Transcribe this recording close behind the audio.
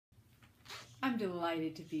I'm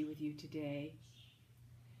delighted to be with you today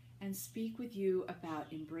and speak with you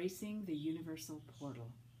about embracing the Universal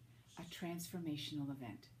Portal, a transformational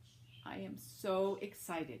event. I am so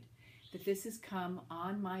excited that this has come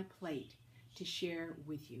on my plate to share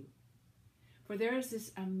with you. For there is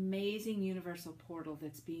this amazing universal portal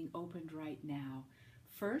that's being opened right now.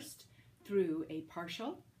 First, through a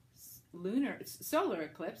partial solar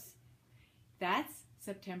eclipse. That's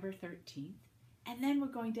September 13th. And then we're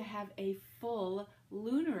going to have a full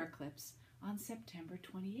lunar eclipse on September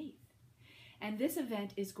 28th. And this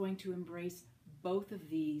event is going to embrace both of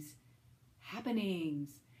these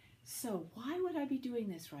happenings. So why would I be doing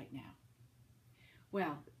this right now?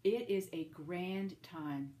 Well, it is a grand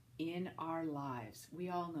time in our lives. We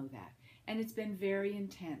all know that. And it's been very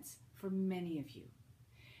intense for many of you.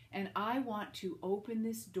 And I want to open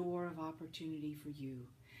this door of opportunity for you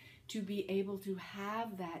to be able to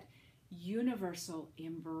have that universal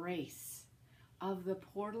embrace of the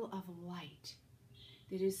portal of light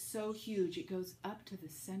that is so huge. It goes up to the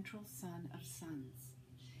central sun of suns.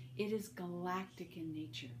 It is galactic in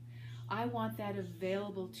nature. I want that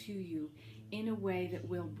available to you in a way that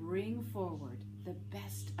will bring forward the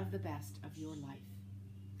best of your life.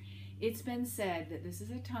 It's been said that this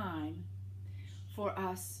is a time for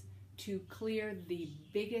us to clear the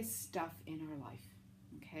biggest stuff in our life,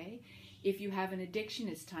 okay? If you have an addiction,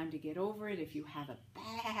 it's time to get over it. If you have a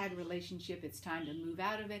bad relationship, it's time to move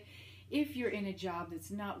out of it. If you're in a job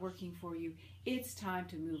that's not working for you, it's time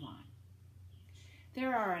to move on.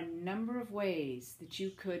 There are a number of ways that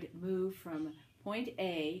you could move from point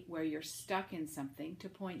A, where you're stuck in something, to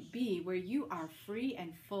point B, where you are free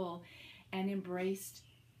and full and embraced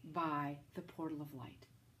by the portal of light.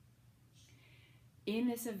 In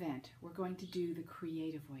this event, we're going to do the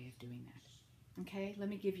creative way of doing that. Okay, let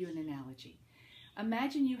me give you an analogy.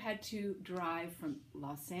 Imagine you had to drive from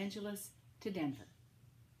Los Angeles to Denver,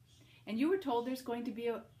 and you were told there's going to be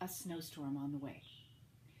a snowstorm on the way.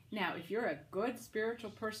 Now, if you're a good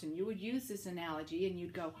spiritual person, you would use this analogy and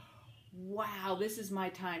you'd go, wow, this is my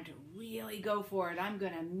time to really go for it. I'm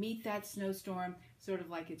going to meet that snowstorm, sort of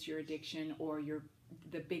like it's your addiction or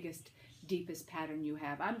the biggest, deepest pattern you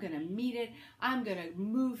have. I'm going to meet it. I'm going to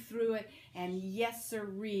move through it. And yes,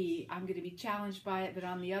 sirree, I'm going to be challenged by it. But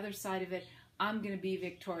on the other side of it, I'm going to be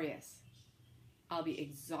victorious. I'll be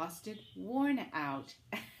exhausted, worn out,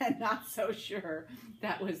 and not so sure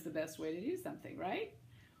that was the best way to do something, right?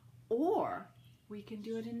 Or we can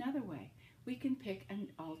do it another way. We can pick an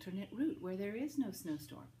alternate route where there is no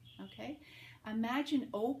snowstorm, okay? Imagine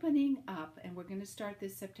opening up, and we're going to start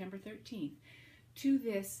this September 13th, to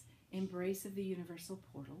this embrace of the universal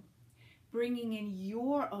portal, bringing in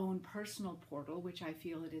your own personal portal, which I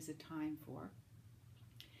feel it is a time for,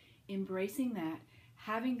 embracing that,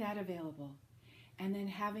 having that available, and then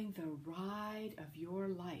having the ride of your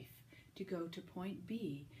life to go to point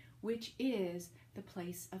B, which is the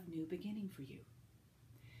place of new beginning for you.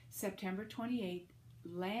 September 28th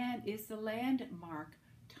is the landmark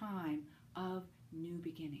time of new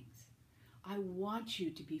beginnings. I want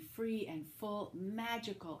you to be free and full,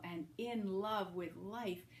 magical, and in love with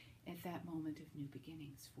life at that moment of new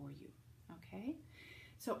beginnings for you, okay?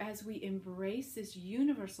 So as we embrace this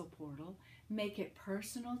universal portal, make it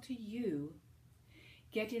personal to you,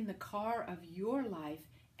 get in the car of your life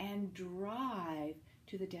and drive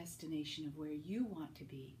to the destination of where you want to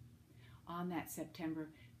be on that September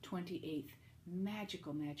 28th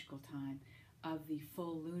magical, magical time of the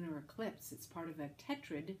full lunar eclipse. It's part of a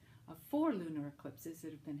tetrad of 4 lunar eclipses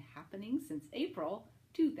that have been happening since April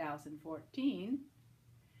 2014.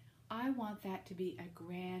 I want that to be a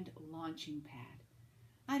grand launching pad.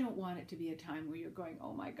 I don't want it to be a time where you're going,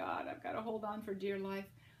 oh my God, I've got to hold on for dear life.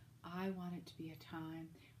 I want it to be a time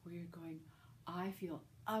where you're going, I feel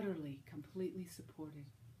utterly, completely supported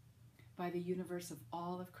by the universe of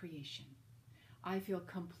all of creation. I feel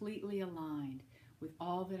completely aligned with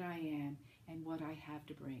all that I am and what I have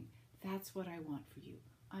to bring. That's what I want for you.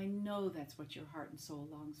 I know that's what your heart and soul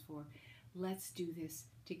longs for. Let's do this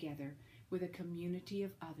together with a community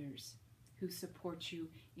of others who support you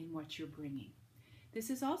in what you're bringing. This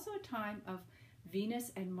is also a time of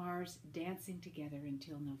Venus and Mars dancing together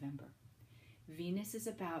until November. Venus is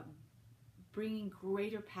about bringing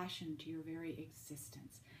greater passion to your very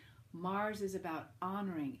existence. Mars is about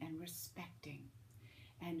honoring and respecting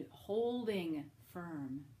and holding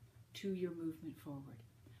firm to your movement forward.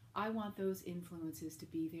 I want those influences to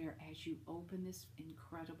be there as you open this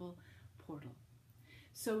incredible portal.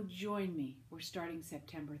 So join me. We're starting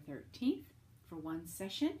September 13th for one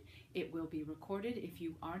session. It will be recorded. If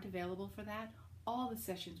you aren't available for that, all the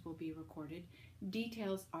sessions will be recorded.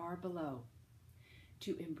 Details are below.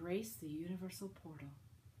 to embrace the universal portal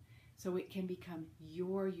so it can become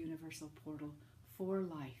your universal portal for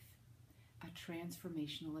life, a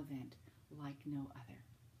transformational event like no other.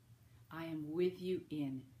 I am with you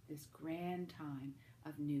in this grand time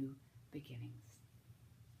of new beginnings.